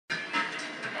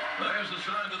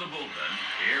side of the bullpen.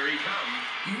 Here he comes.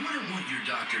 You wouldn't want your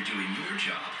doctor doing your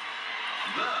job.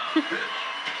 The pitch.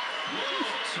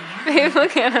 So Babe,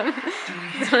 look at him.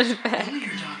 only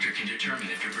your doctor can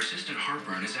determine if your persistent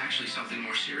heartburn is actually something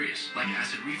more serious, like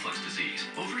acid reflux disease.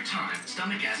 Over time,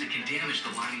 stomach acid can damage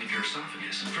the lining of your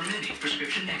esophagus. For many,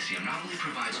 prescription Nexium not only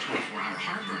provides 24-hour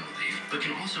heartburn relief, but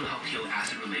can also help heal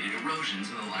acid-related erosions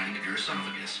in the lining of your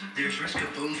esophagus. There's risk of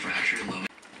bone fracture and low.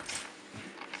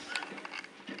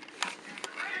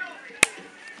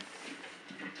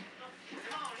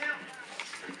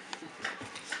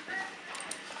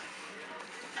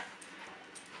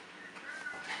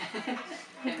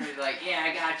 Henry's like, yeah,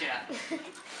 I gotcha.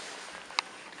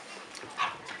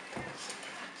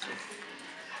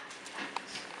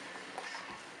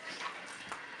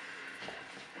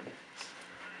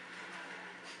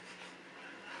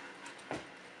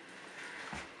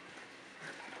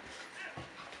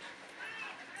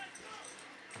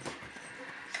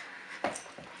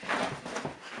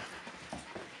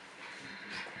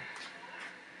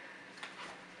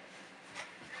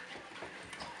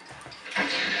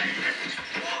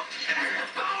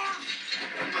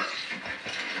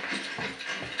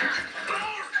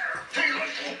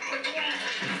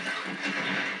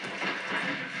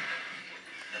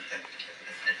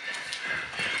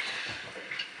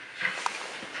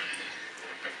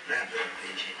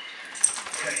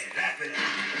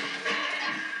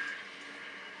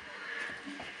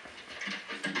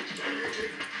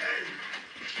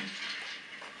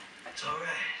 It's all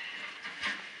right.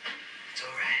 It's all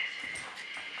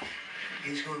right.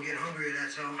 He's gonna get hungry,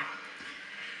 that's all.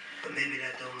 But maybe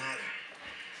that don't matter.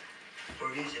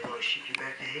 Or it is, they wanna ship you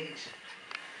back to Hayes.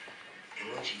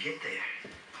 And once you get there,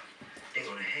 they're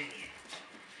gonna hang you.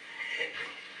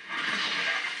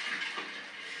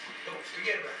 Don't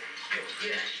forget about it.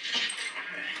 Yeah.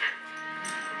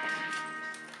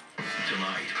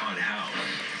 Tonight on House.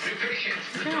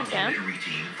 The documentary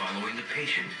team following the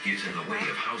patient gets in the way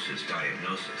of House's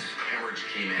diagnosis. Hemorrhage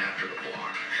came after the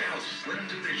block. House, let them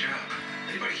do their job.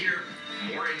 Anybody here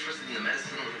more interested in the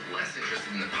medicine or less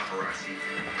interested in the paparazzi?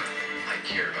 I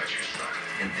care about your son.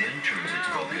 And then turns its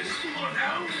focus on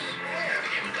House. Yeah, I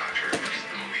became a doctor because of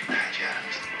the movie Patch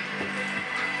Adams.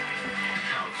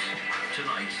 House.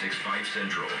 Tonight, 6/5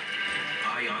 Central.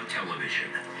 Eye on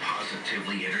Television.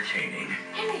 Positively entertaining.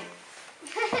 Henry.